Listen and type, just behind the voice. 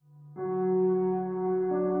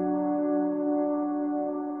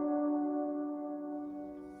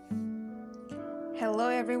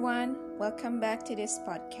everyone. Welcome back to this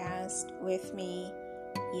podcast with me,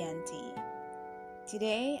 Yanti.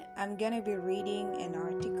 Today, I'm going to be reading an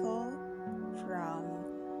article from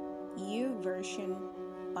YouVersion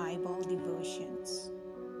Bible Devotions.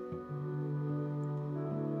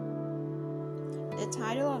 The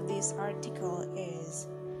title of this article is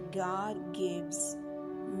God Gives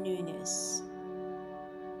Newness.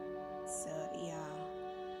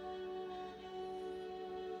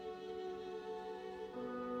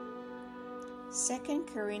 Second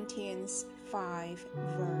Corinthians 5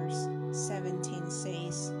 verse 17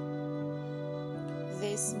 says,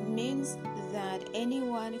 "This means that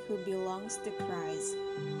anyone who belongs to Christ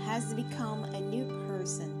has become a new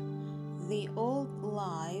person. The old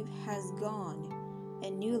life has gone, a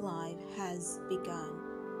new life has begun."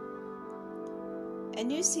 A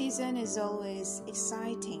new season is always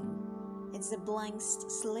exciting. It's a blank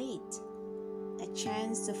slate, a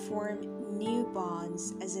chance to form new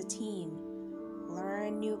bonds as a team,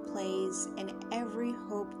 learn new plays, and every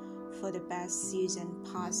hope for the best season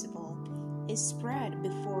possible is spread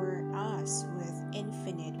before us with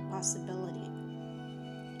infinite possibility.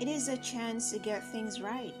 It is a chance to get things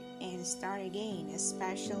right and start again,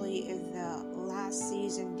 especially if the last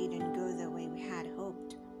season didn't go the way we had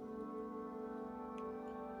hoped.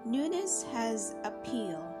 Newness has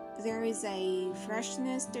appeal. There is a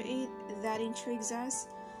freshness to it that intrigues us.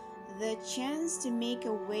 The chance to make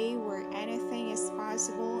a way where anything is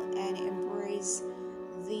possible and embrace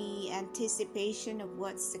the anticipation of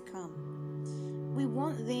what's to come. We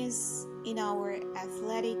want this in our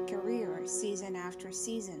athletic career season after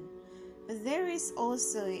season, but there is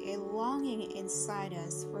also a longing inside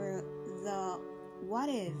us for the what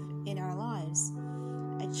if in our lives,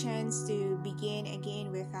 a chance to begin again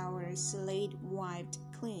with our slate wiped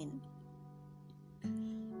clean.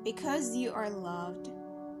 Because you are loved,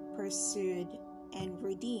 pursued, and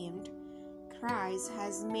redeemed, Christ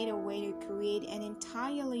has made a way to create an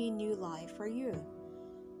entirely new life for you.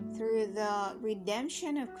 Through the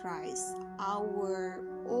redemption of Christ, our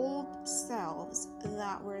old selves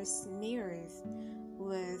that were smeared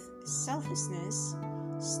with selfishness,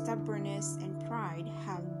 stubbornness, and pride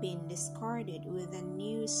have been discarded with a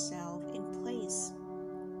new self in place.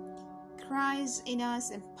 Christ in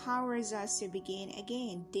us empowers us to begin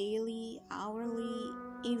again daily, hourly,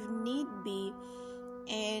 if need be,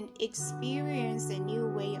 and experience a new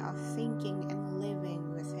way of thinking and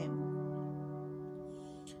living with Him.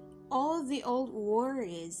 All the old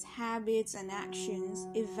worries, habits, and actions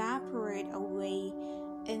evaporate away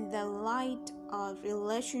in the light of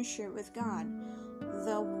relationship with God.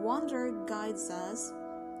 The wonder guides us,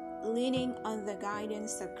 leaning on the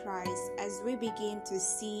guidance of Christ as we begin to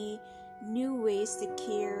see new ways to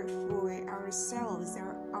care for ourselves,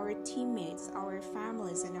 our teammates, our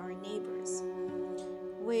families, and our neighbors.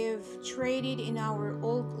 We've traded in our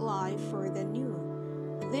old life for the new.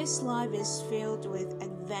 This life is filled with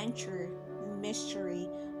adventure, mystery,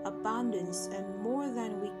 abundance, and more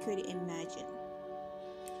than we could imagine.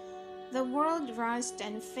 The world rusts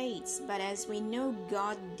and fades, but as we know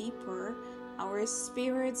God deeper, our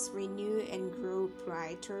spirits renew and grow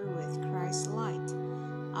brighter with Christ's light.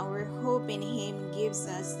 Our hope in Him gives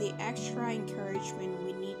us the extra encouragement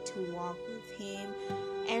we need to walk with Him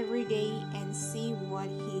every day and see what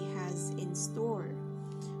He has in store.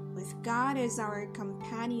 With God as our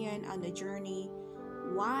companion on the journey,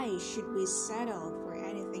 why should we settle for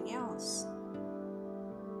anything else?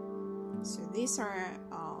 So these are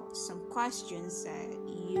some questions that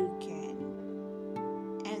you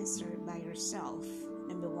can answer by yourself.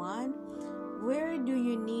 Number 1, where do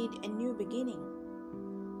you need a new beginning?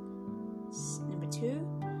 Number 2,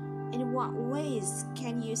 in what ways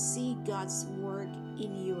can you see God's work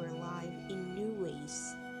in your life in new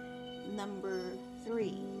ways? Number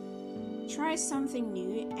 3, try something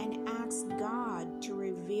new and ask God to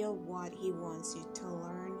reveal what He wants you to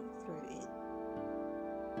learn through it.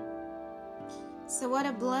 So what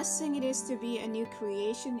a blessing it is to be a new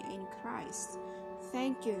creation in Christ.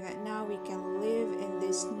 Thank you that now we can live in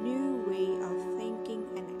this new way of thinking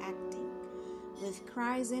and acting. With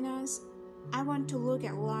Christ in us, I want to look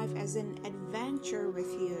at life as an adventure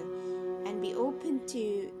with you and be open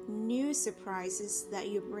to new surprises that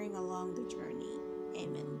you bring along the journey.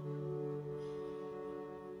 Amen.